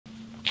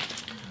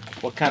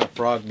What kind of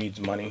frog needs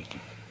money?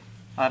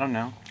 I don't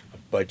know. A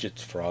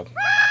budget's frog.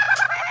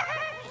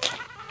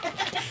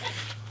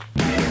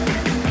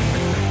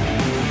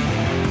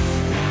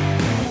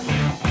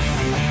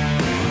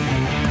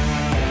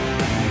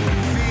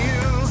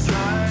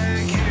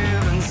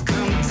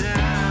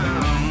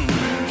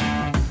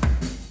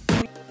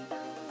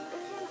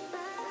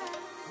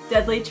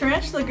 Deadly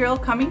Tarantula Girl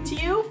coming to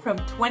you from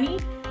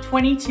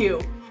 2022.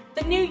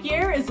 The new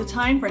year is a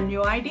time for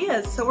new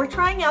ideas, so we're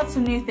trying out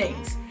some new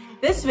things.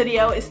 This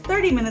video is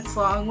 30 minutes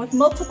long with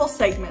multiple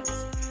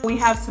segments. We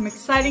have some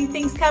exciting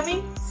things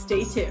coming.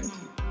 Stay tuned.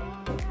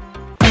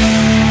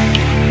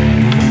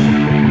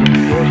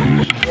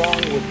 You're strong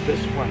with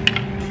this one.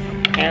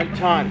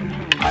 Anton,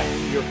 I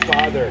am your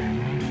father.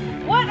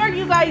 What are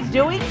you guys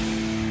doing?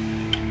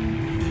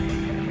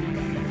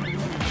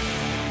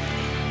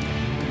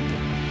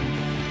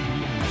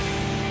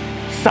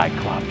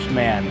 Cyclops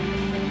man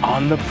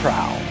on the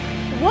prowl.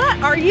 What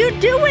are you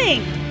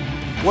doing?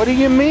 What do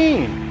you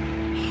mean?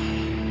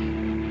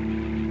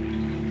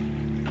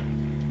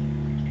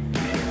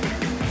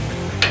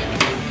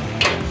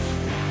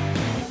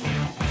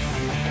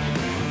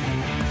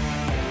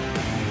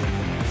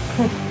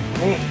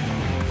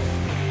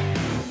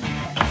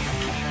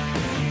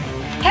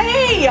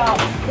 Hey,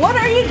 what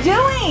are you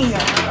doing?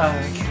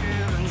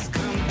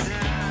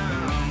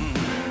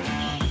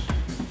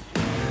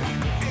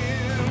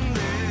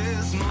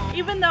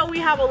 Even though we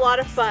have a lot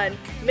of fun,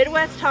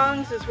 Midwest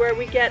Tongs is where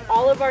we get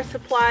all of our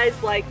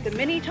supplies like the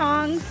mini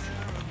tongs,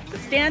 the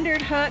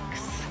standard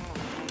hooks,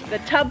 the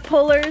tub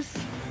pullers,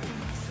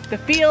 the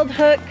field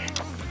hook,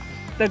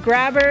 the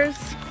grabbers,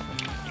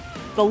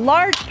 the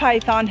large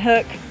python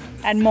hook,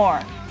 and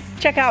more.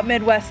 Check out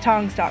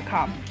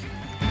MidwestTongs.com.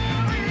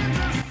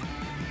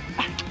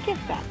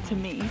 Give that to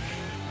me.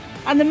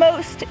 And the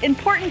most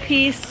important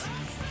piece,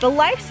 the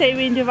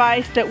life-saving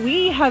device that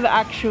we have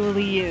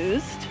actually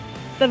used,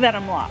 the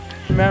Venom Lock.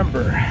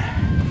 Remember,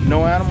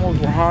 no animals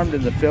were harmed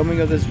in the filming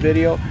of this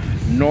video,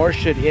 nor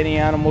should any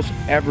animals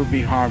ever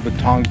be harmed with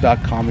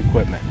Tongs.com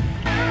equipment.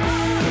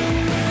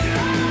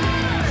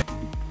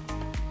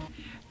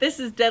 This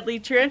is Deadly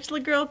Tarantula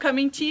Girl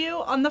coming to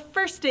you on the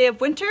first day of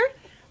winter.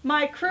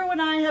 My crew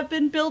and I have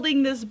been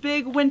building this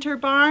big winter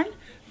barn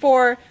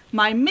for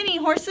my mini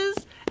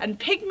horses and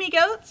pygmy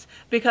goats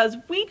because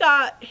we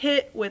got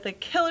hit with a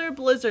killer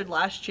blizzard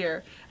last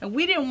year and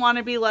we didn't want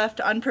to be left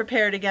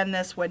unprepared again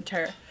this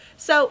winter.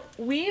 So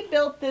we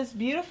built this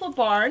beautiful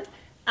barn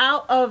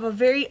out of a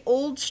very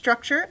old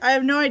structure. I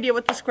have no idea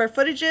what the square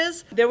footage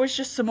is. There was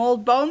just some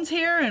old bones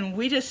here and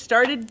we just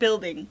started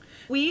building.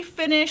 We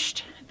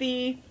finished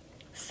the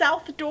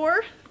south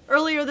door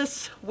earlier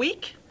this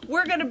week.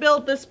 We're gonna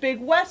build this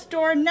big west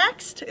door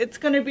next. It's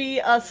gonna be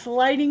a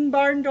sliding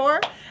barn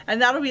door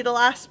and that'll be the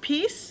last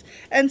piece.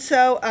 And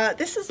so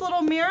this is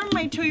little Mira,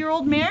 my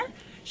 2-year-old mare.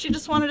 She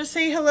just wanted to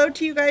say hello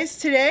to you guys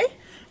today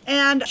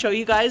and show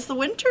you guys the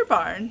winter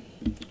barn.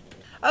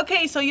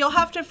 Okay, so you'll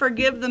have to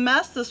forgive the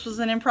mess. This was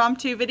an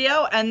impromptu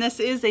video and this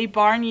is a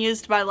barn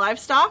used by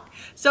livestock.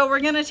 So we're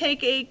gonna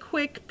take a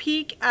quick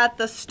peek at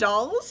the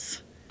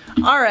stalls.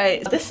 All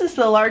right, this is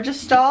the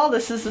largest stall.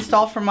 This is the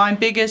stall for my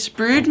biggest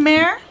brood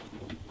mare.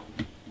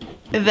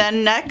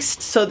 Then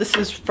next, so this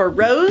is for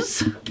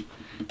Rose.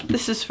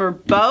 This is for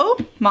Bo,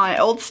 my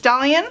old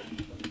stallion.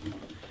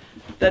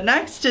 The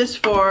next is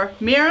for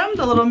Miriam,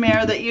 the little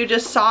mare that you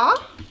just saw.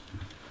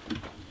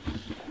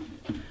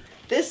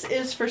 This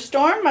is for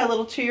Storm, my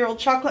little 2-year-old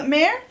chocolate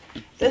mare.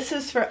 This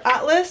is for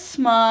Atlas,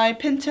 my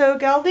pinto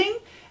gelding.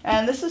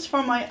 And this is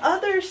for my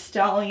other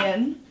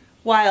stallion,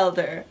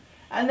 Wilder.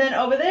 And then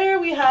over there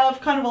we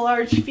have kind of a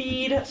large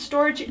feed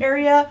storage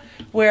area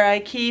where I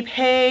keep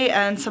hay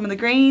and some of the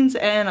grains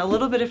and a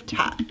little bit of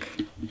tack.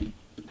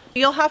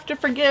 You'll have to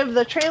forgive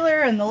the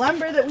trailer and the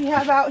lumber that we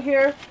have out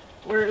here.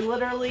 We're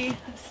literally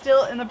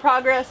still in the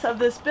progress of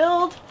this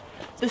build.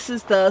 This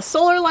is the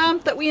solar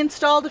lamp that we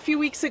installed a few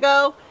weeks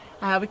ago.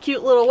 I have a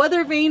cute little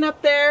weather vane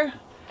up there.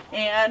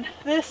 And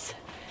this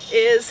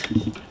is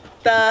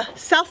the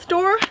south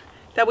door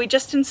that we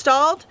just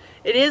installed.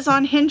 It is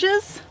on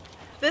hinges.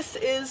 This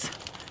is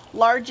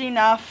large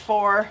enough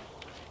for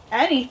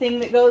anything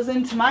that goes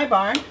into my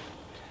barn.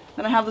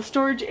 Then I have the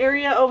storage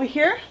area over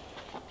here.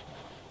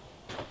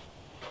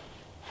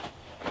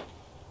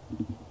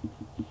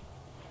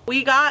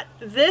 We got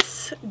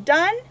this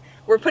done.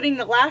 We're putting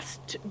the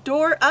last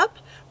door up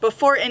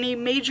before any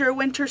major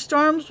winter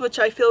storms, which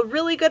I feel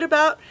really good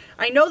about.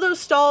 I know those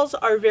stalls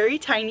are very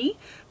tiny,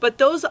 but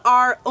those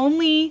are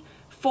only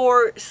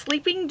for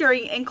sleeping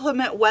during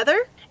inclement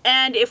weather.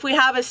 And if we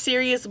have a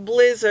serious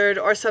blizzard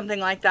or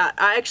something like that.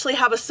 I actually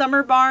have a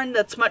summer barn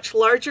that's much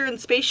larger and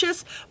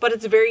spacious, but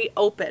it's very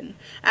open.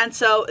 And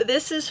so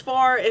this is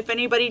for if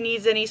anybody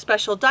needs any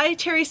special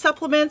dietary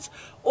supplements,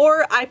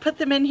 or I put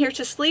them in here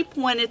to sleep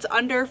when it's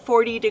under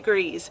 40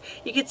 degrees.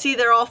 You can see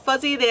they're all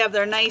fuzzy. They have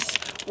their nice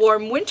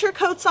warm winter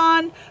coats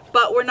on,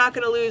 but we're not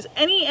going to lose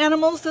any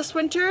animals this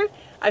winter.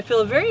 I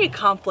feel very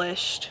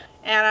accomplished.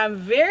 And I'm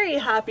very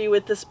happy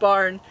with this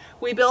barn.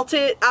 We built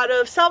it out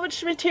of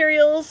salvaged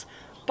materials,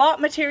 bought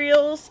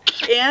materials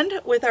and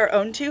with our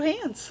own 2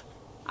 hands.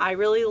 I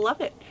really love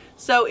it.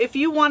 So if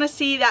you want to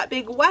see that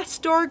big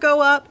west door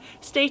go up,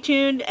 stay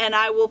tuned and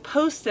I will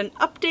post an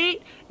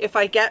update if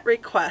I get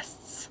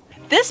requests.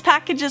 This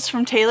package is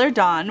from Taylor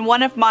Dawn,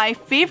 one of my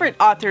favorite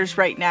authors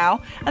right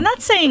now, and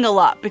that's saying a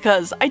lot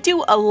because I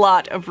do a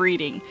lot of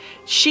reading.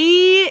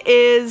 She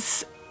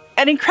is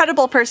an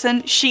incredible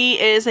person.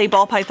 She is a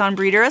ball python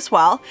breeder as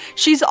well.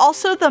 She's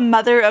also the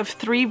mother of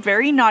 3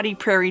 very naughty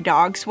prairie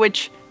dogs,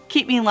 which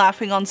keep me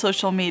laughing on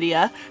social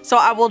media. So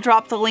I will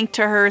drop the link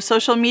to her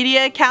social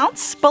media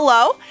accounts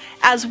below,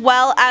 as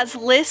well as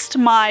list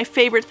my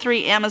favorite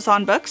 3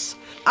 Amazon books.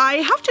 I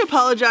have to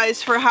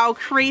apologize for how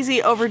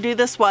crazy overdue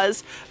this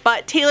was,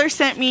 but Taylor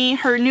sent me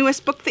her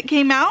newest book that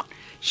came out.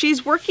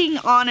 She's working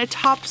on a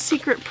top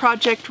secret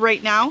project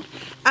right now,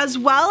 as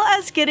well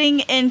as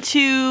getting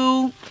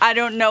into, I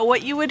don't know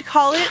what you would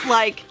call it,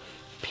 like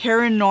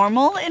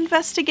paranormal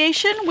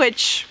investigation,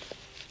 which,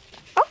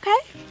 okay,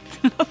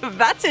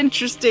 that's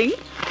interesting.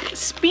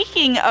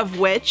 Speaking of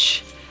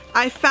which,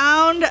 I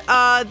found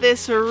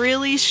this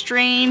really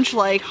strange,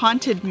 like,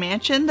 haunted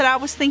mansion that I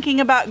was thinking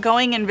about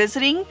going and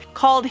visiting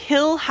called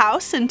Hill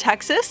House in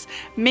Texas,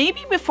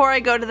 maybe before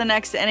I go to the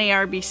next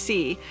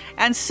NARBC.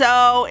 And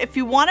so if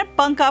you want to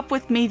bunk up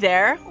with me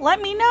there, let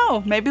me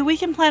know. Maybe we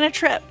can plan a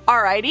trip.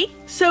 Alrighty,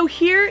 so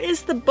here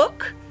is the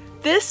book.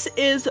 This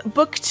is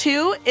book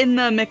 2 in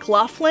the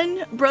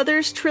McLaughlin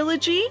Brothers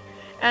trilogy,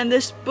 and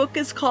this book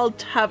is called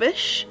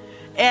Tavish.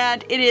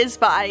 And it is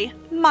by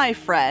my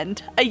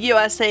friend, a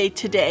USA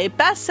Today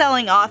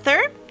best-selling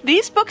author.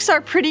 These books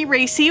are pretty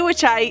racy,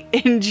 which I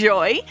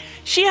enjoy.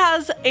 She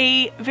has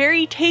a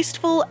very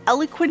tasteful,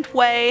 eloquent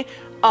way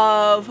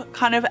of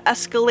kind of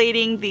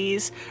escalating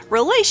these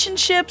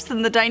relationships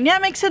and the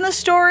dynamics in the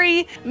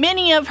story.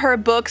 Many of her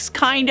books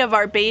kind of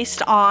are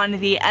based on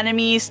the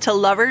enemies to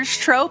lovers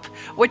trope,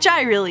 which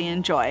I really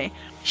enjoy.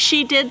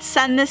 She did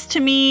send this to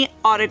me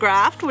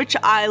autographed, which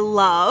I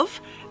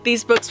love.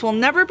 These books will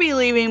never be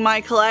leaving my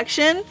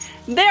collection.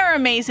 They're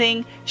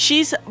amazing.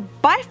 She's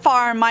by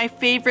far my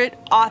favorite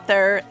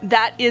author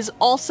that is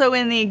also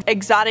in the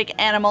exotic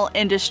animal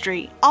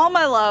industry. All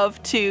my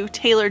love to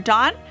Taylor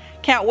Dawn.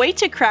 Can't wait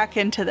to crack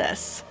into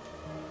this.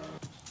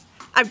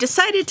 I've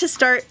decided to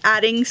start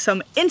adding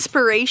some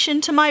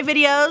inspiration to my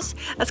videos.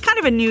 That's kind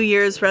of a New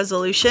Year's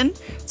resolution.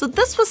 So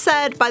this was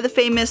said by the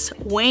famous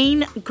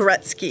Wayne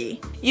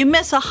Gretzky. You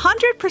miss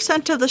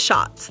 100% of the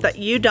shots that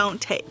you don't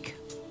take.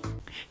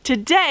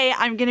 Today,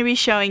 I'm going to be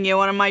showing you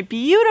one of my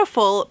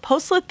beautiful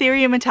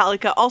Poecilotheria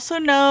metallica, also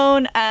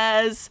known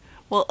as,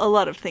 well, a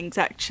lot of things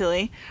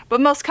actually, but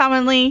most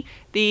commonly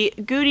the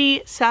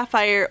Gooty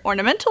Sapphire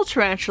Ornamental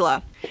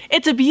Tarantula.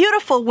 It's a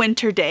beautiful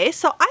winter day,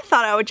 so I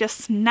thought I would just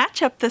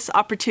snatch up this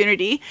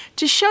opportunity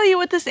to show you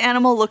what this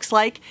animal looks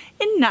like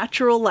in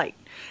natural light.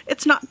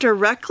 It's not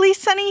directly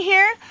sunny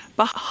here,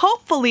 but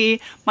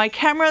hopefully my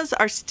cameras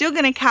are still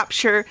going to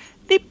capture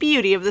the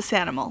beauty of this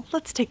animal.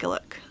 Let's take a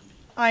look.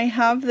 I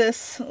have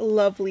this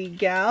lovely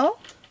gal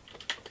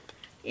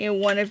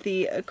in one of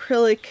the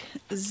acrylic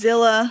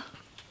Zilla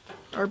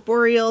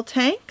arboreal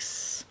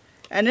tanks,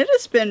 and it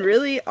has been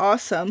really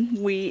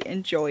awesome. We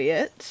enjoy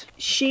it.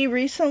 She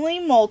recently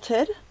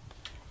molted,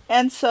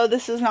 and so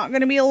this is not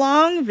going to be a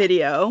long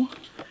video.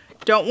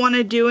 Don't want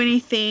to do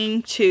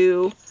anything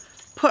to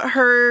put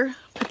her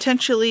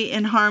potentially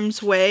in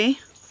harm's way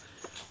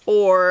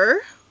or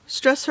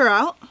stress her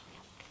out,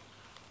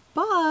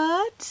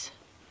 but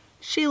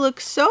she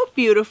looks so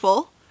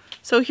beautiful.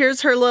 So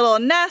here's her little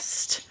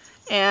nest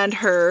and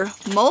her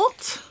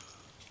molt.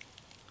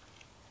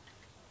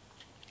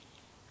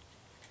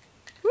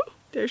 Ooh,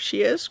 there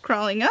she is,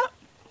 crawling up.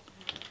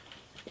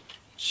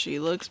 She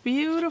looks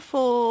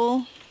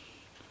beautiful.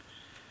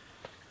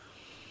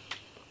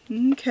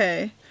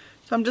 Okay,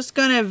 so I'm just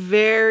gonna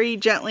very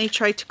gently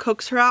try to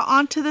coax her out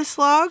onto this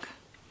log.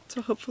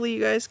 So hopefully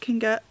you guys can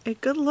get a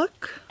good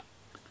look.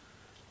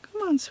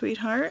 Come on,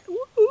 sweetheart.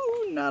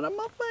 Woo, not on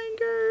my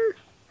finger.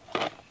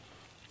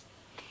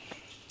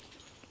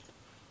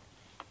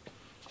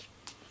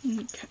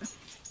 Okay.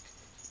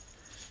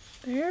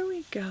 There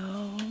we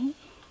go.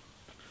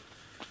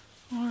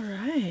 All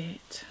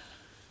right.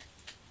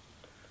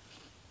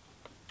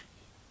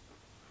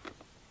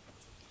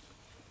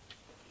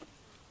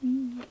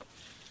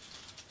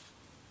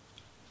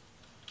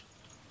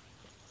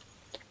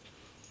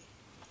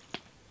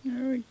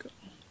 There we go.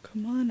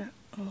 Come on up.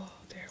 Oh,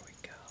 there we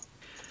go.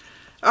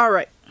 All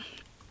right.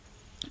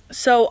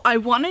 So I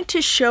wanted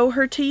to show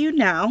her to you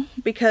now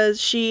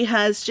because she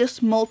has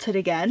just molted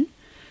again.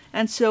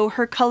 And so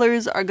her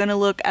colors are going to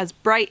look as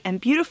bright and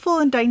beautiful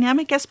and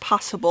dynamic as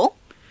possible.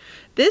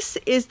 This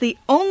is the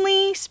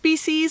only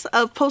species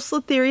of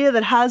Poecilotheria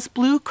that has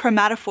blue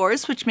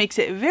chromatophores, which makes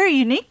it very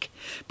unique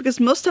because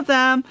most of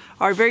them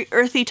are very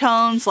earthy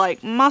tones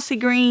like mossy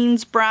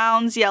greens,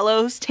 browns,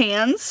 yellows,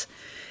 tans.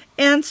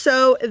 And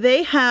so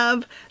they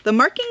have the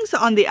markings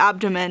on the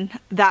abdomen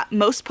that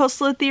most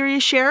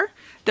Poecilotheria share.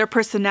 Their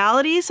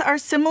personalities are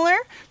similar,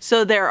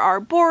 so they're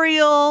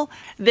arboreal.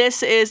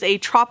 This is a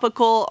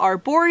tropical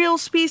arboreal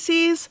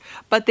species,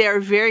 but they are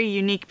very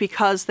unique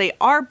because they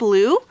are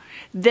blue.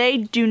 They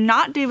do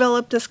not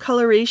develop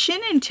discoloration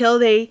until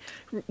they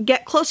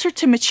get closer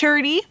to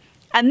maturity.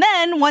 And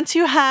then once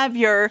you have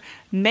your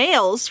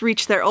males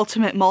reach their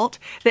ultimate molt,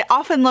 they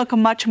often look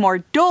much more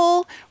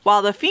dull,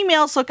 while the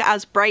females look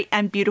as bright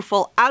and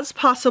beautiful as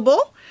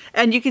possible.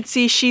 And you can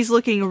see she's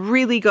looking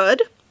really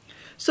good.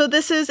 So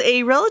this is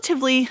a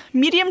relatively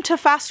medium to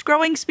fast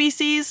growing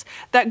species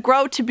that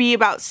grow to be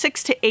about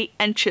 6 to 8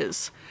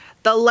 inches.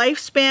 The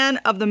lifespan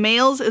of the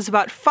males is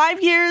about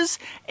 5 years,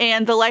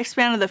 and the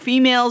lifespan of the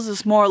females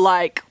is more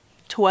like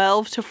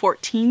 12 to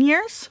 14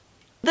 years.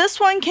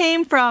 This one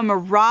came from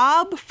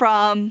Rob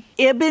from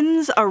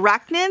Ibn's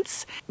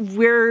Arachnids.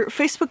 We're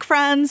Facebook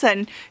friends,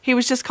 and he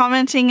was just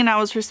commenting and I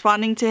was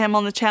responding to him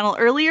on the channel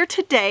earlier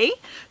today.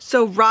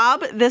 So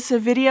Rob, this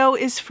video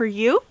is for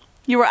you.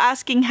 You were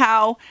asking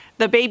how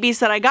the babies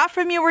that I got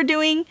from you were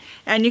doing,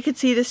 and you can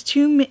see this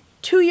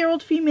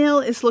two-year-old female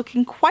is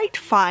looking quite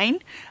fine.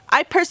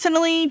 I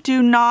personally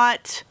do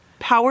not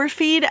power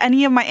feed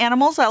any of my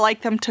animals. I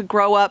like them to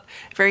grow up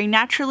very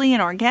naturally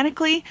and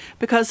organically,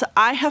 because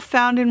I have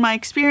found in my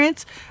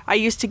experience, I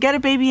used to get a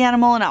baby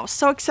animal and I was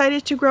so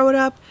excited to grow it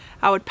up.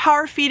 I would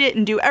power feed it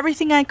and do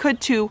everything I could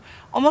to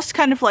almost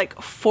kind of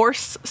like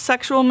force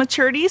sexual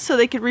maturity so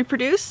they could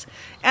reproduce.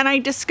 And I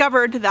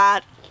discovered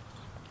that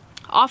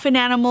often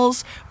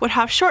animals would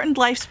have shortened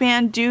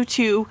lifespan due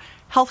to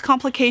health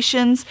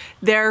complications.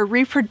 Their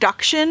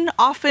reproduction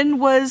often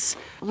was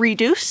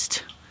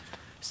reduced.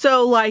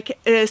 So like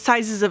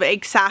sizes of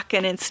egg sac,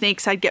 and in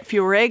snakes I'd get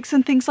fewer eggs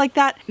and things like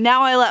that.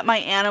 Now I let my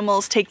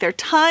animals take their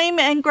time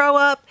and grow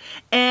up,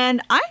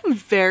 and I'm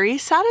very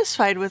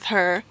satisfied with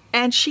her.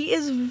 And she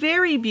is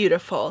very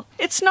beautiful.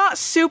 It's not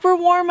super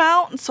warm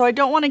out, so I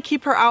don't want to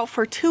keep her out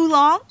for too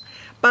long,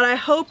 but I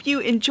hope you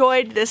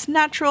enjoyed this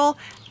natural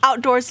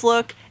outdoors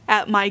look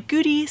at my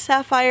Gooty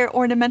Sapphire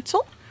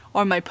Ornamental,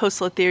 or my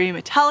Poecilotheria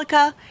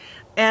metallica,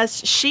 as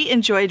she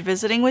enjoyed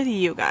visiting with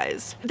you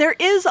guys. There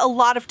is a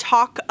lot of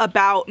talk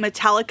about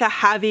Metallica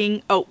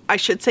having, oh, I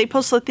should say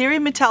Poecilotheria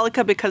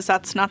metallica because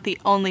that's not the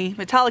only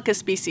metallica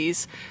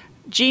species.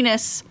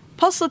 Genus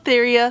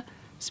Poecilotheria,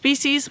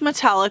 species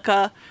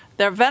Metallica,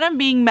 their venom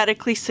being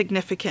medically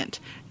significant.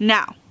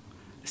 Now,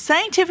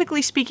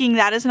 scientifically speaking,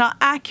 that is not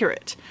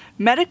accurate.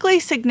 Medically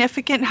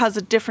significant has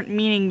a different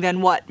meaning than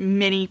what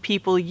many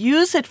people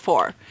use it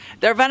for.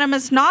 Their venom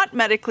is not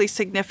medically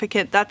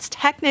significant. That's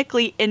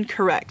technically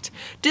incorrect.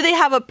 Do they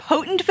have a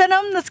potent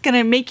venom that's going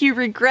to make you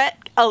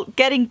regret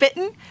getting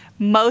bitten?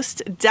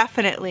 Most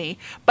definitely.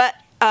 But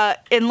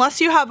unless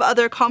you have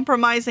other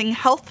compromising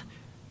health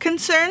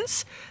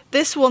concerns,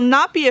 this will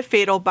not be a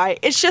fatal bite.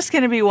 It's just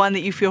going to be one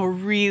that you feel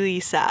really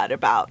sad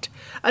about.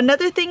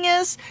 Another thing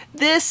is,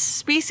 this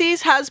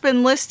species has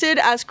been listed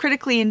as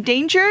critically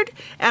endangered,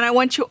 and I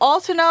want you all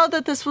to know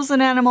that this was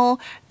an animal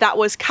that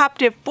was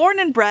captive born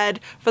and bred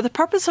for the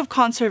purpose of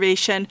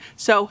conservation,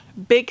 so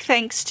big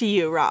thanks to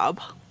you, Rob.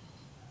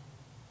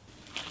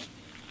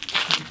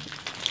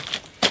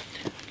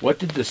 What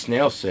did the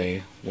snail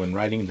say when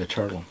riding the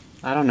turtle?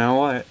 I don't know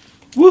what.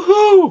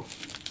 Woohoo!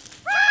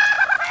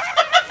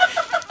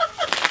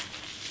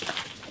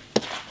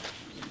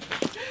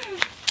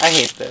 I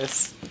hate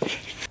this.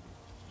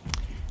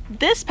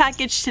 This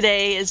package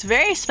today is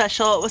very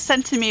special. It was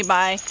sent to me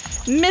by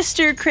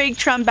Mr. Craig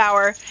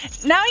Trumbower.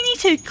 Now I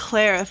need to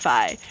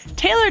clarify.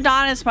 Taylor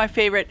Dawn is my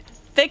favorite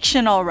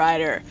fictional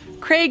writer.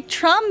 Craig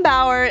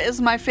Trumbower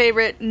is my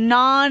favorite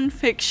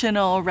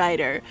non-fictional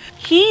writer.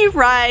 He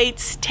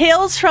writes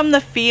tales from the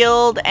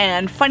field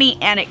and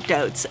funny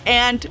anecdotes,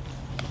 and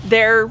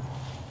they're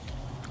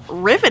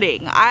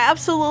riveting. I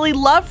absolutely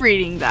love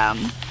reading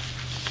them.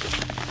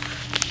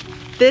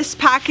 This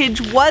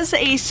package was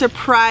a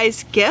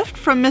surprise gift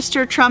from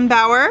Mr.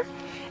 Trumbower,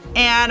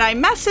 and I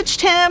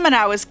messaged him and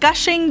I was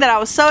gushing that I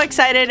was so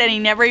excited, and he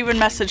never even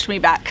messaged me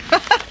back.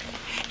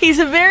 He's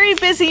a very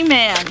busy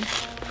man.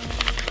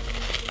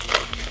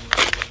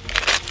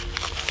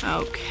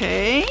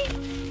 Okay,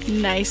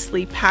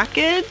 nicely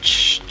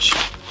packaged.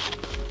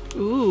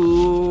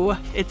 Ooh,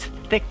 it's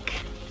thick.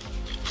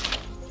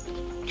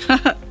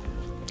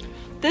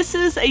 This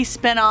is a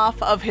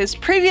spin-off of his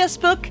previous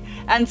book,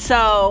 and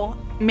so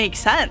makes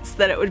sense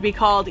that it would be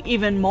called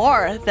Even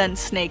More Than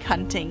Snake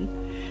Hunting.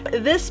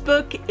 This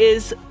book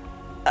is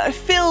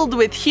filled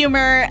with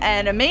humor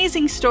and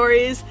amazing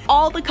stories.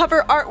 All the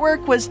cover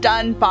artwork was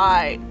done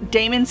by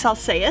Damon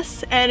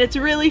Salceus, and it's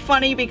really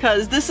funny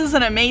because this is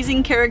an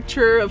amazing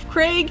caricature of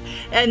Craig,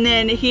 and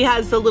then he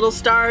has the little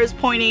stars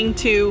pointing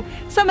to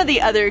some of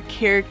the other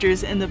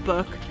characters in the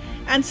book.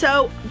 And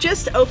so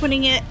just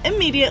opening it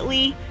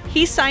immediately,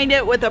 he signed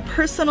it with a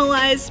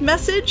personalized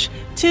message,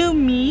 "To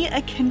me,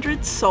 a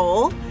kindred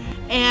soul,"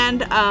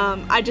 and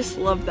I just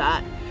love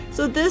that.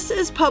 So this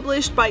is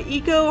published by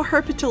Eco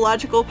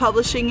Herpetological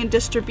Publishing and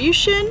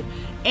Distribution,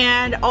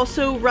 and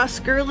also Russ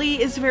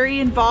Gurley is very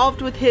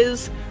involved with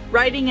his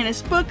writing and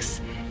his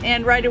books,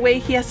 and right away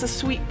he has a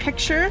sweet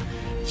picture.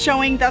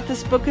 showing that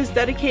this book is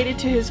dedicated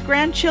to his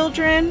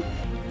grandchildren.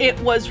 It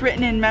was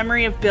written in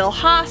memory of Bill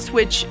Haas,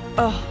 which,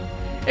 oh,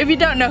 if you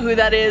don't know who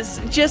that is,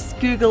 just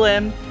Google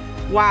him.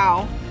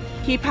 Wow.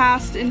 He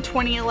passed in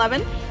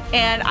 2011,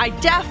 and I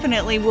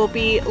definitely will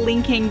be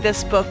linking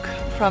this book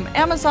from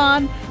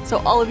Amazon so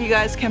all of you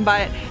guys can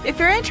buy it. If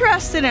you're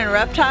interested in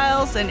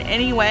reptiles in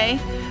any way,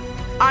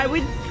 I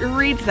would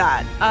read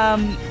that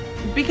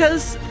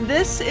because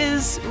this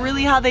is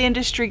really how the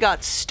industry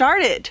got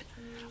started,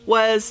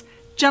 was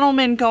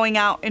gentlemen going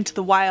out into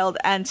the wild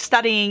and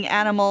studying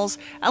animals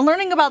and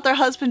learning about their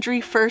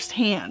husbandry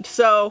firsthand.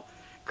 So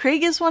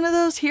Craig is one of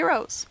those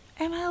heroes,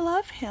 and I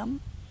love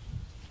him.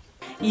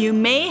 You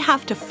may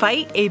have to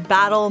fight a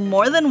battle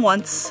more than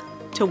once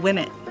to win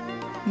it.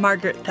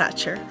 Margaret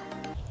Thatcher.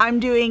 I'm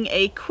doing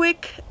a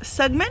quick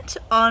segment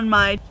on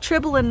my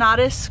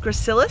Tribulinatus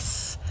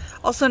gracilis,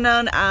 also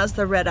known as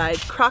the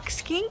red-eyed croc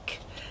skink.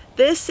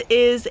 This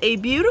is a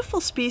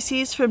beautiful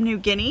species from New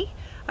Guinea.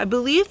 I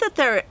believe that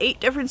there are 8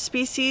 different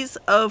species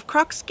of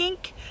croc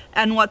skink,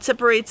 and what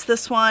separates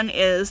this one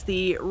is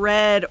the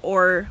red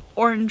or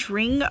orange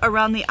ring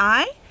around the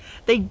eye.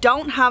 They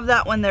don't have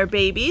that when they're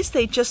babies.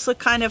 They just look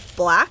kind of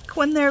black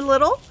when they're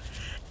little,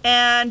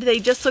 and they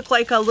just look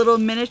like a little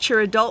miniature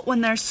adult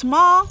when they're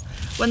small.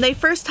 When they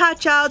first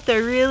hatch out,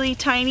 they're really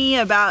tiny,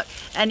 about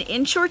an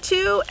inch or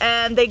 2,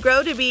 and they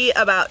grow to be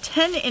about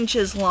 10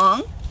 inches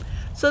long.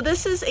 So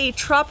this is a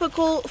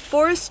tropical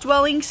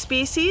forest-dwelling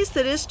species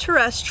that is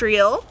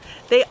terrestrial.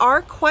 They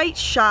are quite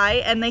shy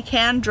and they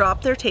can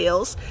drop their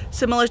tails,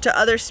 similar to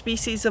other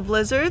species of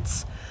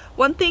lizards.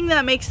 One thing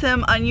that makes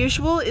them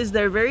unusual is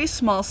their very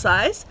small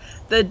size,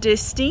 the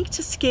distinct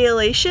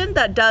scalation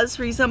that does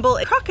resemble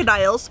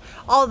crocodiles,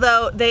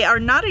 although they are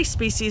not a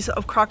species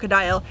of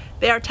crocodile.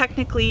 They are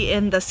technically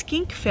in the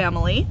skink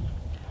family.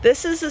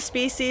 This is a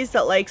species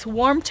that likes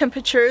warm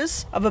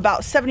temperatures of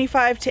about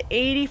 75 to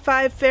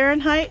 85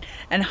 Fahrenheit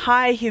and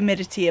high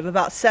humidity of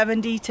about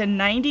 70 to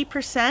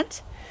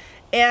 90%.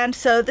 And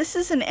so this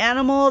is an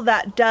animal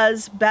that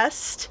does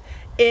best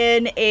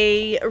in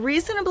a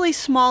reasonably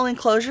small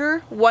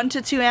enclosure. 1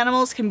 to 2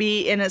 animals can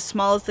be in as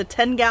small as the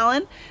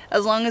 10-gallon,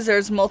 as long as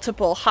there's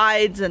multiple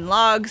hides and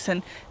logs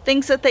and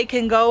things that they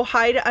can go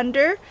hide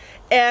under.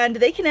 And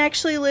they can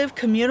actually live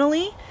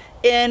communally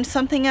in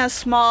something as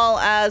small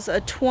as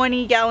a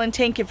 20-gallon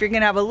tank. If you're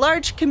gonna have a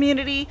large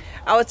community,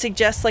 I would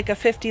suggest like a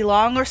 50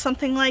 long or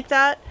something like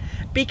that.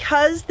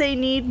 Because they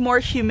need more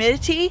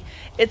humidity,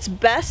 it's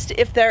best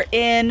if they're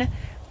in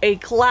a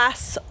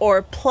glass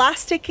or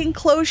plastic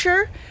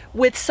enclosure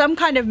with some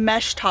kind of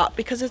mesh top,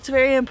 because it's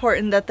very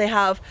important that they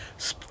have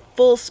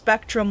full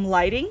spectrum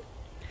lighting.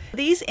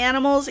 These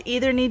animals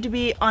either need to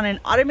be on an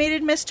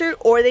automated mister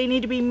or they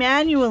need to be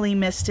manually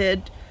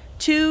misted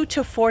 2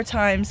 to 4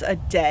 times a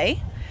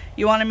day.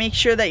 You want to make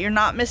sure that you're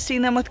not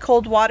misting them with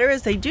cold water,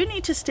 as they do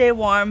need to stay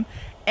warm.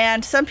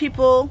 And some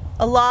people,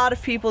 a lot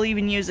of people,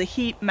 even use a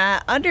heat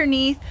mat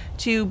underneath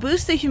to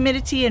boost the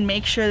humidity and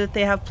make sure that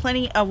they have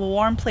plenty of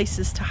warm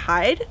places to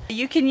hide.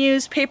 You can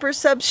use paper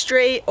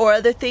substrate or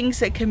other things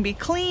that can be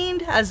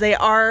cleaned, as they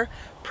are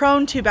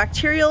prone to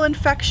bacterial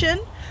infection.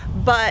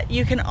 But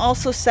you can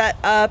also set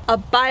up a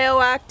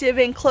bioactive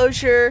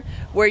enclosure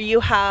where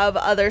you have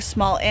other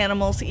small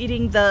animals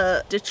eating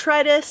the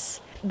detritus.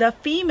 The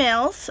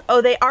females, oh,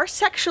 they are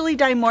sexually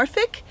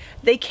dimorphic.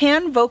 They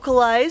can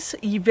vocalize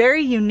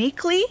very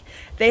uniquely.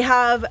 They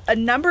have a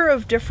number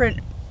of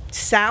different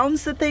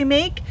sounds that they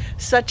make,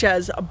 such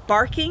as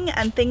barking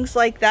and things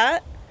like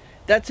that.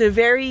 That's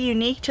very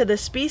unique to the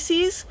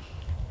species.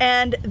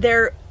 And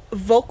their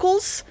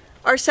vocals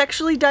are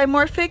sexually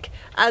dimorphic,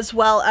 as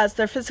well as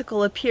their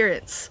physical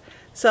appearance.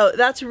 So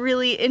that's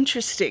really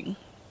interesting.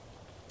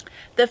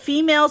 The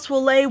females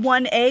will lay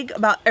 1 egg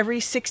about every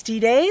 60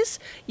 days.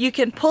 You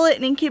can pull it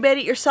and incubate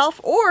it yourself,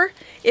 or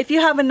if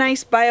you have a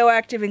nice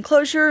bioactive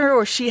enclosure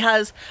or she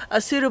has a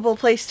suitable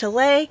place to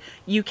lay,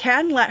 you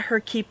can let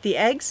her keep the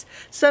eggs.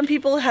 Some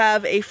people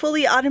have a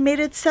fully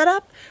automated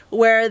setup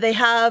where they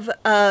have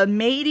a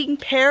mating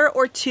pair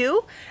or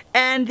 2,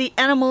 and the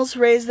animals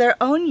raise their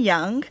own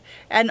young,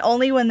 and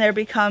only when there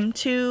become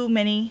too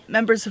many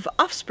members of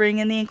offspring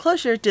in the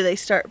enclosure do they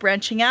start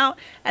branching out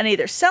and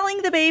either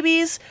selling the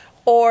babies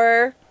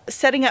or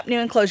setting up new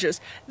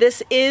enclosures.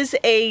 This is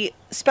a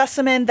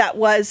specimen that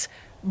was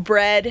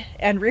bred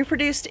and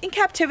reproduced in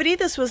captivity.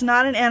 This was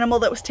not an animal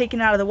that was taken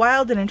out of the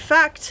wild, and in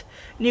fact,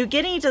 New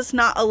Guinea does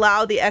not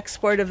allow the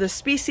export of the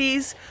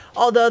species,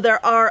 although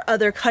there are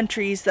other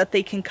countries that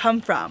they can come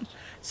from.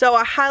 So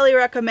I highly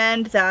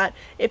recommend that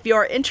if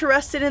you're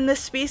interested in this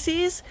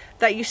species,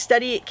 that you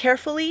study it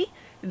carefully.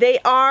 They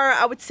are,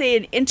 I would say,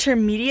 an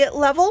intermediate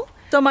level.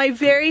 So my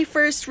very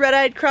first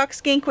red-eyed croc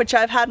skink, which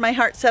I've had my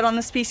heart set on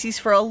the species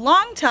for a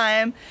long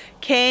time,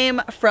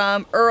 came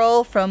from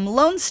Earl from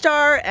Lone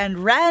Star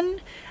and Wren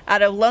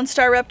out of Lone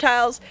Star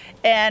Reptiles.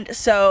 And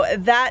so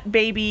that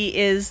baby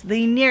is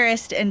the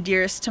nearest and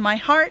dearest to my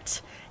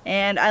heart,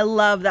 and I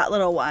love that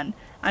little one.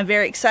 I'm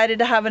very excited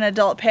to have an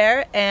adult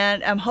pair,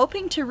 and I'm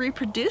hoping to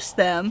reproduce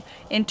them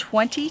in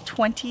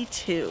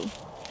 2022.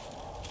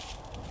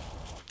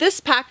 This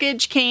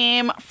package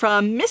came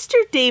from Mr.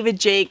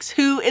 David Jacques,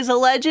 who is a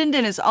legend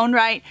in his own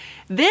right.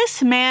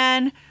 This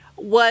man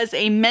was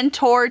a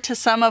mentor to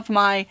some of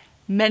my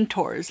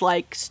mentors,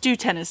 like Stu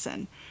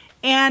Tennyson.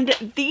 And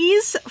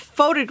these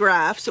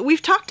photographs,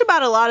 we've talked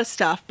about a lot of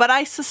stuff, but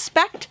I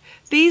suspect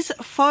these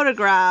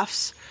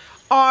photographs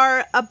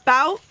are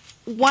about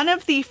one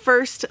of the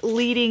first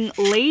leading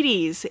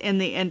ladies in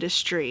the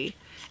industry.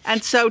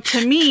 And so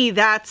to me,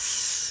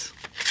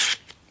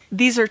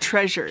 these are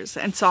treasures.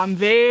 And so I'm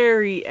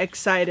very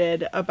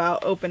excited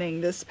about opening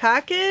this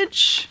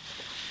package.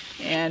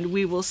 And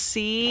we will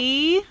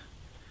see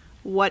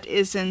what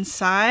is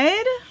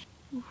inside.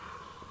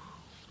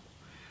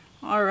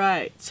 All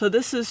right, so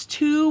this is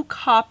 2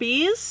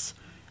 copies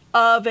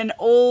of an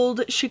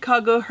old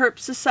Chicago Herp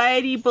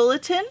Society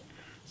bulletin.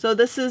 So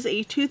this is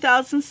a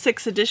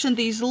 2006 edition.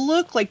 These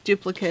look like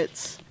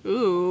duplicates.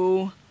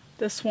 Ooh,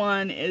 this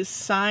one is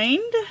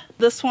signed.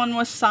 This one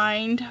was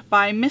signed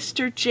by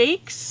Mr.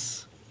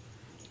 Jacques.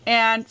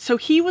 And so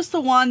he was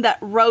the one that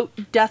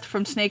wrote Death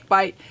from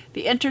Snakebite,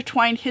 the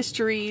intertwined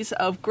histories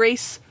of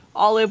Grace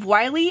Olive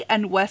Wiley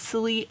and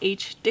Wesley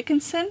H.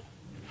 Dickinson.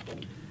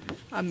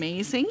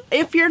 Amazing.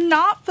 If you're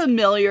not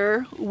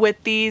familiar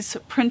with these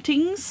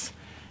printings,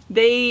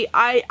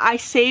 I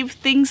save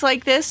things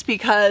like this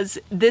because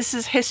this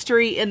is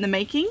history in the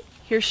making.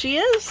 Here she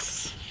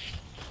is.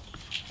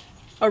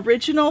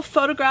 Original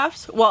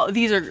photographs. Well,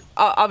 these are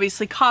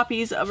obviously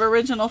copies of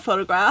original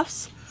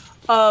photographs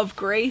of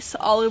Grace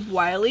Olive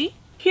Wiley.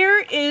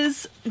 Here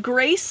is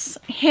Grace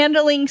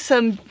handling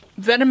some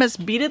venomous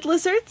beaded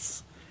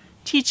lizards,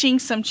 teaching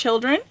some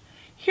children.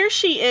 Here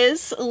she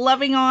is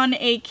loving on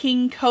a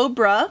king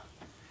cobra.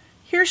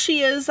 Here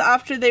she is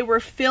after they were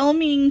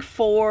filming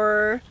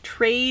for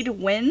Trade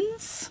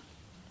Winds.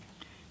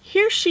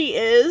 Here she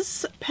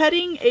is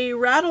petting a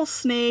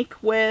rattlesnake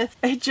with,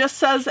 it just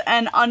says,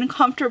 an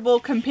uncomfortable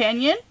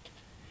companion.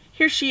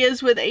 Here she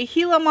is with a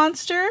Gila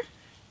monster,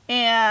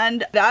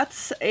 and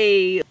that's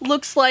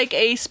looks like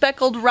a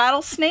speckled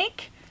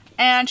rattlesnake,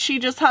 and she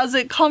just has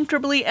it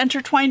comfortably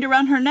intertwined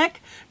around her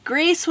neck.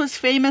 Grace was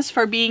famous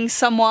for being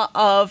somewhat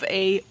of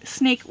a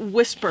snake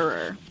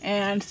whisperer.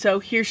 And so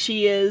here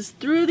she is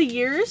through the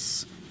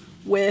years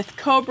with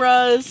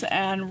cobras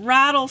and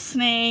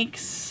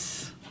rattlesnakes.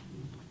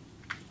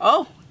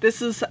 Oh,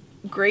 this is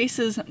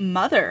Grace's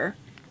mother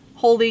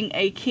holding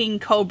a king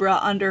cobra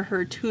under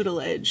her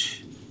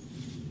tutelage.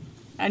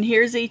 And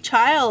here's a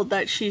child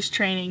that she's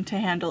training to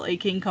handle a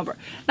king cobra.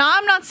 Now,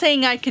 I'm not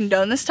saying I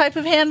condone this type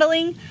of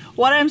handling.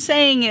 What I'm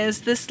saying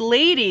is this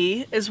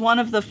lady is one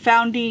of the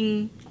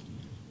founding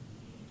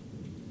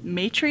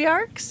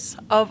matriarchs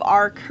of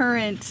our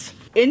current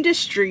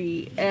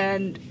industry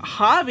and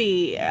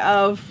hobby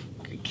of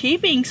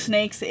keeping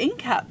snakes in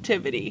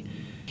captivity.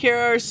 Here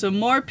are some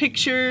more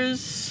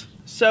pictures.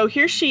 So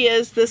here she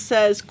is. This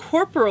says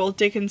Corporal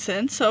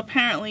Dickinson, so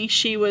apparently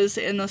she was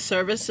in the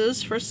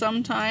services for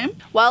some time.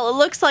 Well, it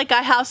looks like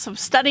I have some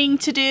studying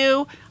to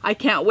do. I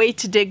can't wait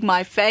to dig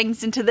my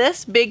fangs into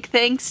this. Big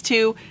thanks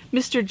to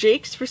Mr.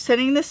 Jacques for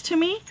sending this to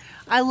me.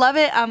 I love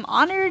it. I'm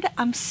honored.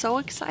 I'm so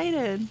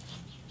excited.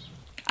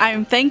 I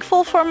am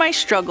thankful for my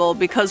struggle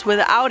because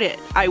without it,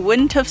 I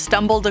wouldn't have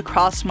stumbled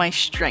across my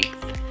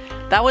strength.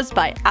 That was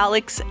by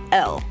Alex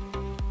L.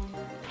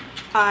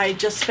 I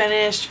just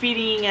finished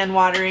feeding and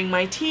watering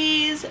my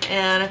teas,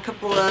 and a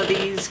couple of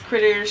these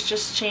critters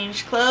just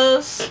changed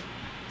clothes.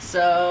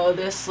 So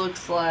this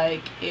looks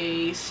like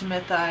a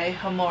Smithii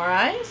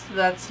Hamorii, so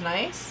that's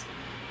nice.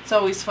 It's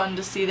always fun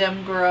to see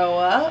them grow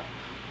up.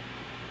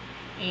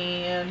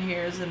 And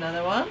here's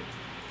another one.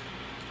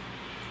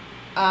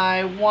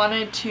 I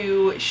wanted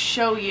to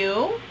show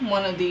you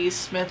one of these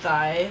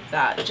Smithii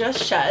that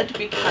just shed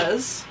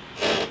because,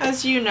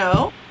 as you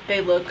know,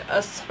 they look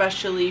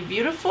especially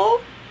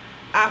beautiful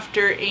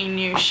after a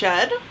new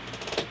shed.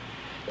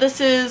 This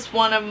is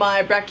one of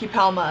my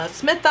Brachypelma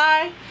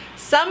Smithii.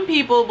 Some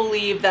people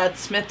believe that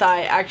Smithii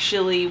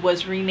actually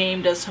was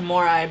renamed as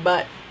Hamorii,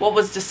 but what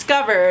was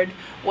discovered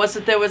was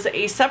that there was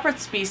a separate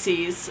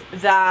species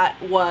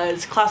that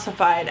was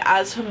classified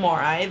as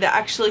Hamorii that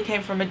actually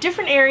came from a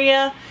different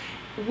area,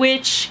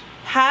 which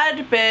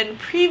had been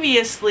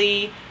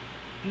previously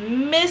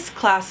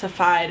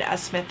misclassified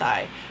as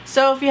Smithii.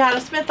 So if you had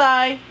a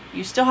Smithii,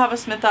 you still have a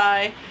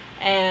Smithii,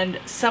 and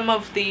some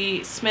of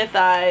the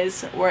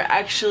Smithis were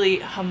actually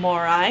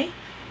Hamorii.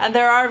 And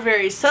there are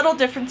very subtle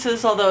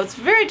differences, although it's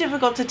very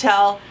difficult to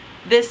tell.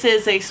 This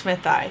is a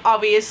Smithii.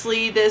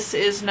 Obviously, this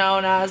is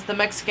known as the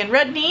Mexican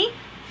Redknee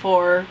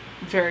for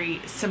very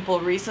simple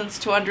reasons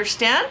to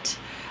understand.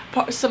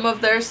 Some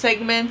of their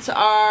segments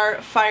are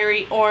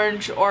fiery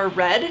orange or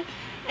red,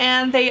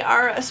 and they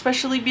are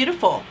especially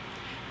beautiful.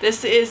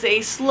 This is a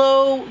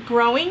slow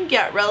growing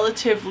yet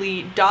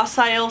relatively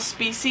docile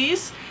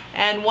species,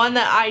 and one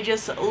that I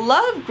just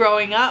love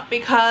growing up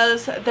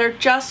because they're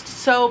just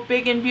so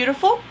big and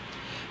beautiful.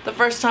 The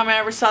first time I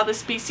ever saw this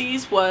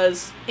species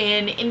was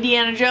in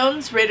Indiana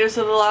Jones, Raiders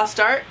of the Lost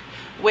Ark,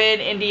 when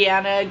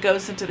Indiana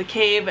goes into the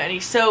cave, and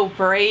he's so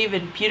brave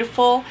and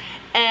beautiful.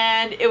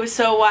 And it was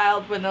so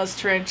wild when those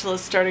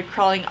tarantulas started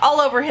crawling all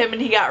over him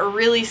and he got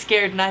really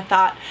scared, and I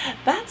thought,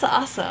 that's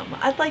awesome.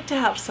 I'd like to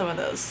have some of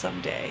those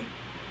someday.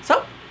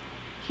 So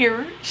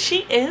here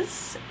she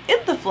is in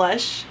the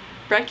flesh,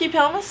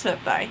 Brachypelma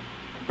smithii,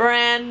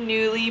 brand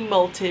newly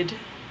molted.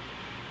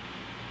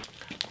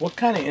 What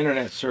kind of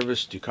internet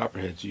service do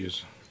copperheads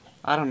use?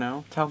 I don't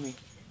know. Tell me.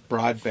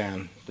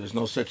 Broadband. There's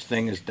no such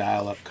thing as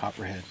dial-up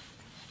copperhead.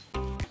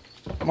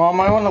 Mom,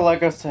 I want a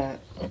Lego set.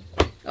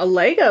 A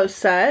Lego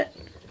set?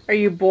 Are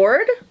you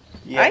bored?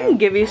 Yeah. I can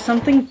give you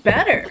something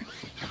better.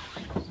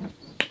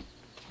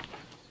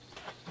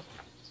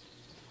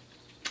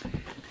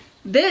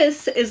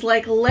 This is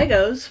like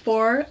Legos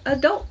for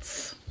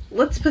adults.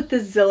 Let's put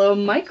this Zilla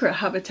micro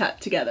habitat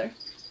together.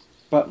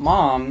 But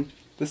Mom,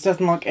 this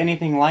doesn't look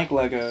anything like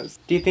Legos.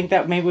 Do you think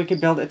that maybe we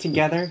could build it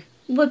together?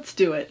 Let's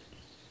do it.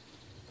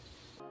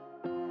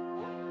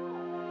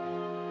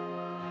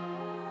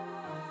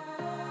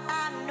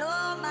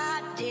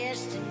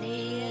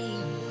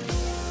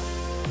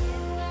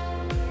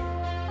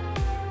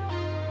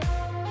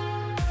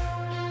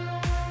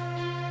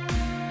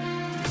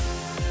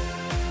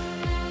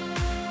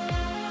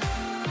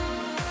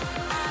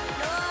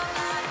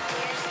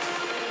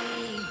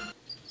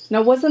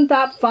 Now, wasn't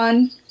that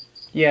fun?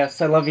 Yes,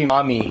 I love you,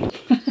 Mommy.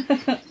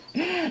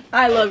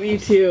 I love you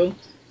too.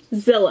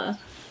 Zilla.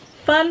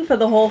 Fun for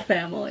the whole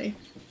family.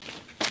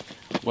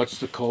 What's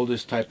the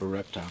coldest type of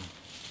reptile?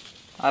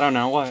 I don't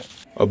know, what?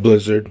 A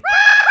blizzard.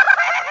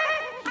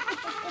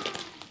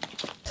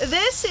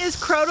 This is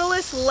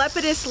Crotalus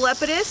lepidus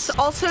lepidus,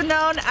 also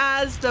known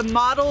as the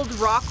mottled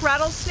rock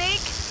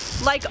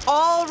rattlesnake. Like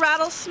all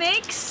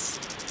rattlesnakes,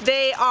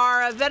 they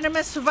are a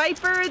venomous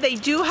viper. They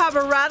do have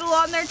a rattle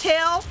on their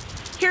tail.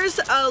 Here's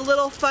a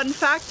little fun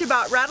fact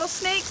about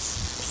rattlesnakes.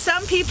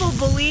 Some people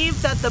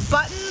believe that the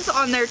buttons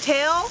on their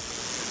tail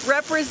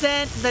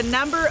represent the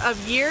number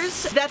of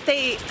years that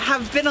they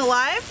have been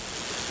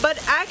alive,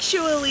 but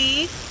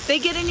actually they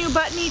get a new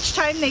button each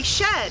time they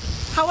shed.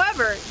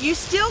 However, you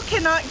still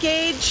cannot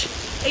gauge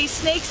a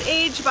snake's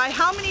age by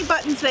how many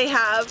buttons they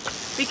have,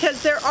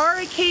 because there are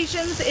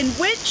occasions in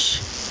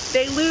which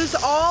they lose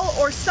all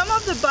or some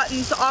of the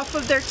buttons off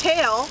of their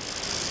tail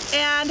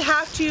and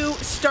have to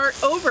start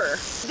over.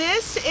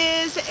 This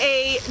is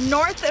a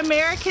North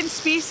American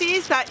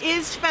species that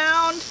is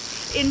found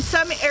in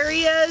some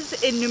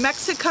areas in New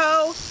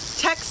Mexico,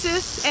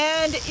 Texas,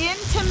 and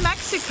into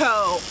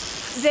Mexico.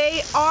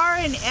 They are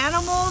an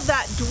animal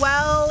that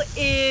dwell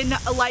in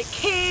like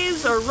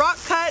caves or rock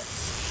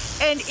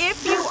cuts, and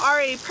if you are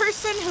a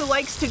person who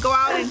likes to go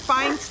out and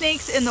find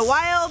snakes in the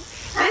wild,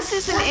 this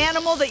is an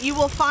animal that you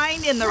will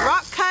find in the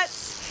rock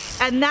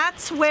cuts, and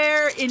that's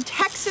where in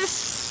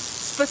Texas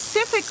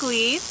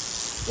specifically,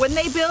 when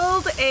they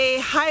build a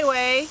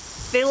highway,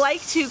 they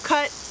like to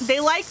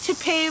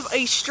pave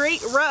a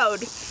straight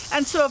road.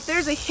 And so if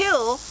there's a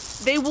hill,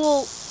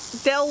 they'll,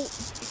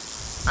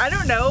 I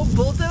don't know,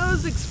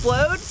 bulldoze,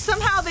 explode.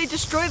 Somehow they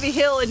destroy the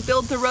hill and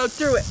build the road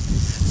through it.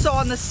 So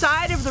on the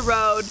side of the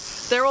road,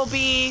 there will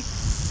be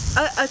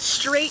a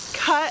straight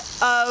cut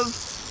of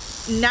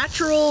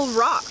natural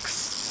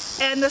rocks.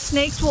 And the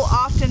snakes will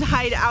often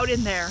hide out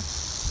in there.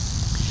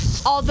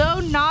 Although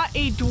not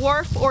a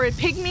dwarf or a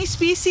pygmy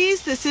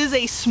species, this is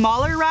a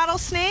smaller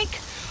rattlesnake,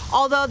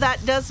 although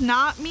that does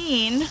not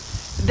mean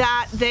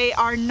that they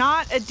are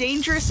not a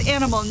dangerous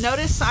animal.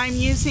 Notice I'm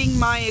using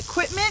my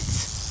equipment.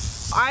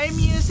 I'm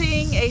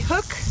using a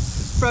hook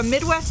from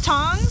Midwest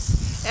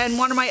Tongs, and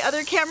one of my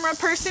other camera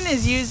person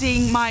is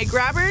using my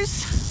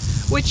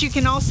grabbers, which you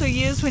can also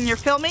use when you're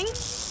filming,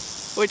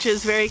 which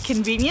is very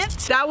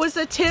convenient. That was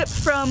a tip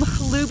from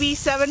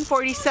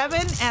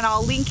Luby747, and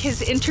I'll link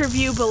his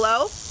interview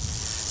below.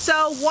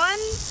 So one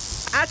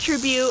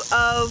attribute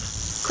of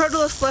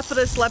Crotalus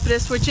lepidus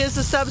lepidus, which is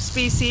a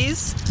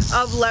subspecies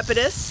of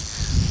lepidus,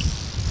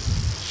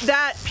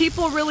 that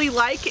people really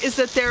like is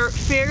that they're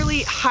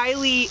fairly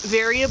highly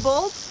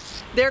variable.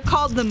 They're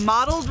called the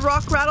mottled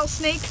rock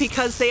rattlesnake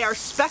because they are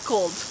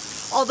speckled.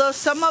 Although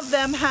some of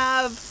them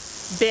have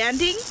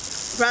banding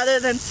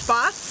rather than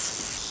spots,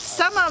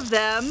 some of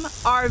them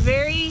are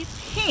very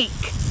pink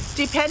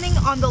depending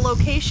on the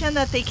location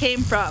that they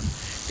came from.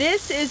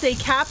 This is a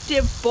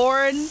captive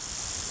born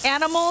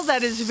animal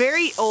that is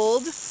very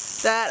old,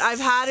 that I've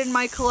had in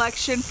my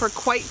collection for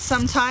quite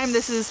some time.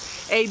 This is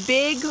a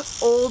big,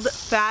 old,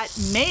 fat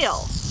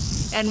male,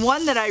 and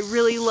one that I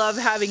really love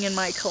having in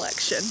my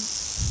collection.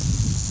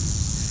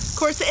 Of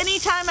course,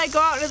 anytime I go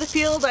out into the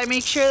field, I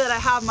make sure that I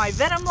have my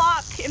venom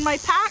lock in my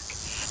pack,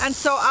 and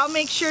so I'll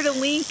make sure to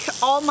link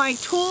all my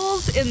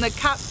tools in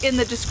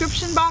the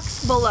description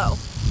box below.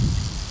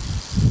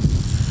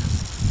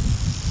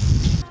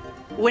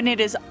 When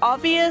it is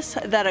obvious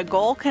that a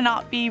goal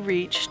cannot be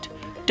reached,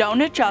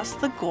 don't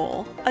adjust the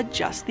goal,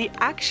 adjust the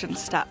action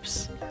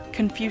steps.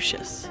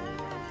 Confucius.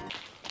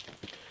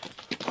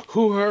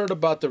 Who heard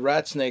about the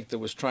rat snake that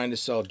was trying to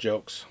sell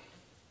jokes?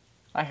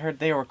 I heard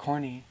they were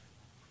corny.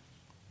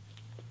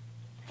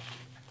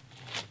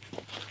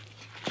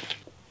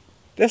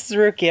 This is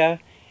Rukia,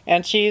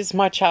 and she's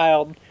my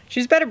child.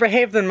 She's better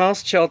behaved than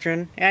most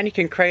children, and you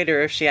can crate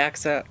her if she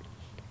acts up.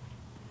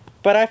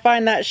 But I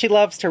find that she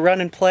loves to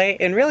run and play,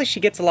 and really she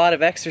gets a lot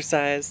of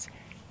exercise.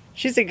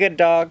 She's a good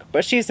dog,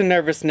 but she's a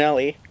nervous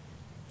Nelly.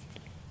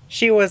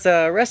 She was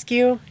a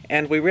rescue,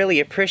 and we really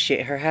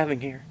appreciate her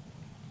having here.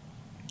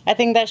 I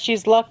think that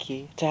she's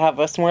lucky to have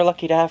us, and we're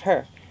lucky to have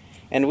her.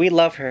 And we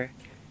love her.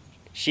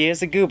 She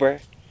is a goober.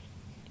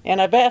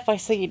 And I bet if I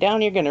sit you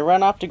down, you're gonna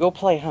run off to go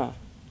play, huh?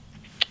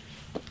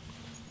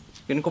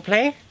 Gonna go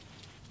play?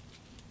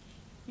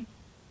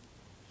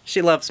 She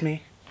loves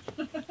me.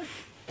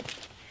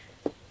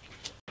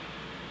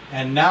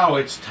 And now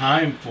it's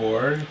time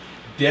for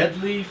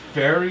Deadly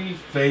Fairy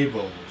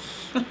Fables.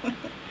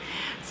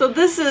 So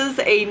this is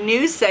a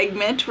new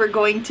segment we're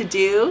going to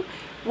do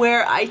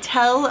where I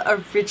tell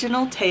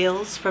original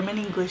tales from an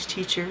English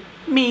teacher,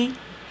 me.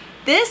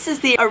 This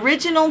is the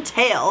original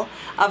tale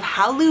of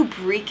how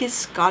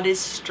Lubricus got his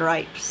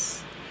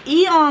stripes.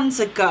 Eons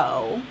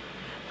ago,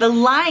 the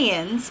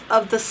lions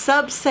of the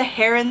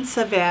sub-Saharan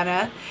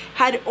savanna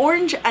had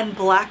orange and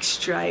black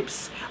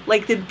stripes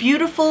like the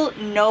beautiful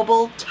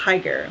noble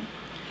tiger.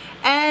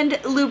 And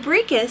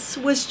Lubricus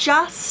was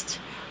just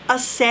a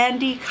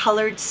sandy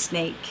colored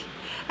snake,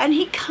 and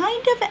he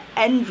kind of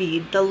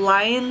envied the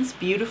lion's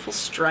beautiful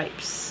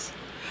stripes.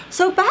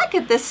 So back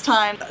at this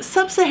time,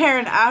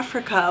 sub-Saharan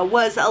Africa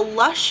was a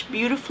lush,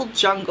 beautiful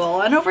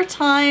jungle, and over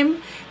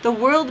time, the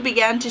world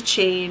began to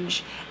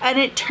change, and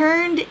it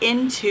turned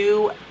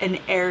into an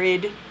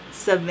arid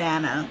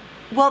savanna.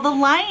 Well, the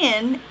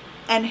lion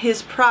and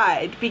his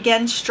pride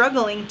began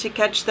struggling to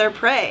catch their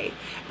prey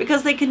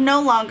because they could no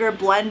longer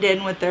blend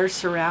in with their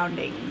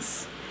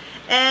surroundings.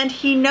 And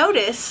he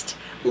noticed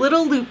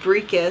little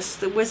Lubricus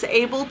that was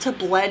able to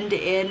blend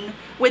in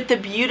with the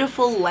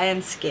beautiful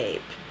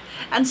landscape.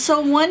 And so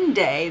one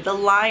day the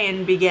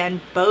lion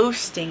began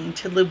boasting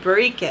to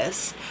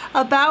Lubricus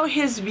about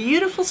his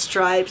beautiful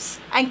stripes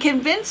and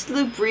convinced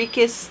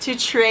Lubricus to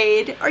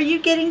trade, are you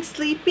getting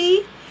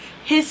sleepy?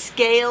 His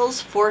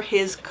scales for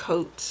his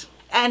coat.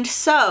 And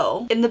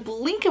so, in the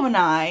blink of an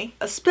eye,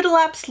 a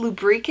Spitalaps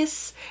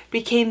lubricus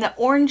became the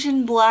orange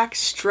and black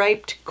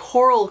striped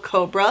coral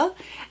cobra,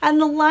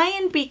 and the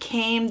lion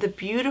became the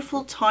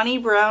beautiful tawny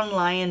brown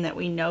lion that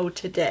we know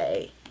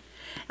today.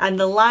 And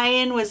the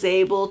lion was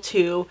able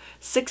to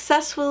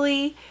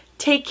successfully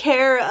take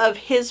care of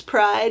his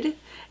pride,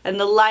 and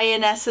the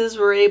lionesses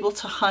were able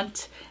to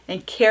hunt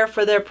and care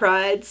for their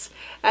prides,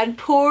 and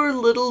poor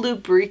little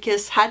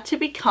Lubricus had to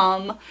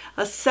become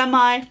a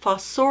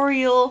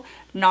semi-fossorial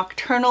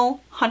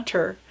nocturnal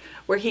hunter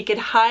where he could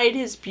hide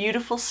his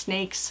beautiful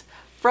snakes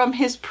from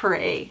his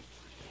prey.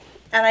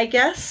 And I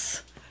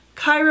guess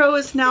Cairo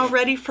is now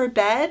ready for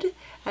bed,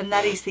 and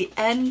that is the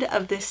end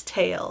of this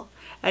tale.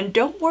 And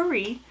don't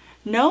worry,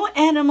 no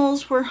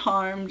animals were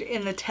harmed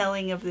in the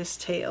telling of this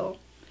tale.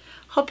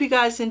 Hope you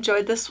guys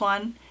enjoyed this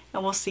one,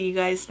 and we'll see you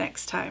guys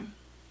next time.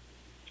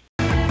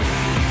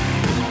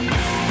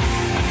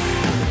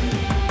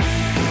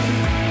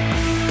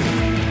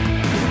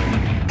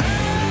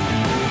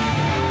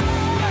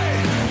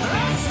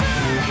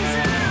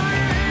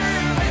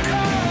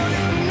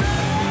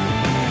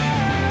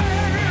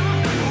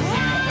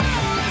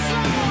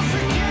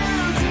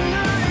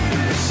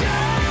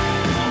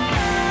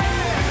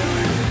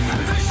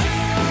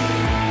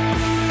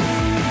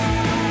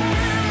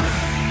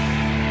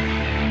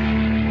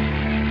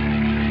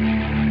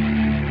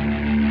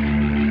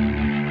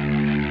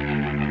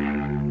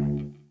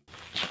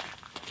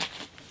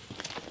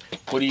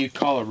 What do you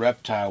call a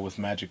reptile with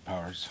magic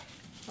powers?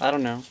 I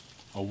don't know.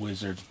 A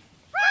wizard.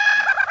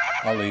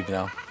 I'll leave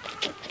now.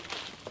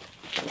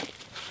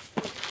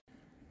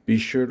 Be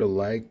sure to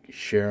like,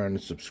 share,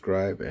 and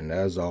subscribe, and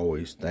as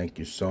always, thank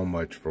you so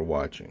much for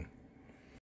watching.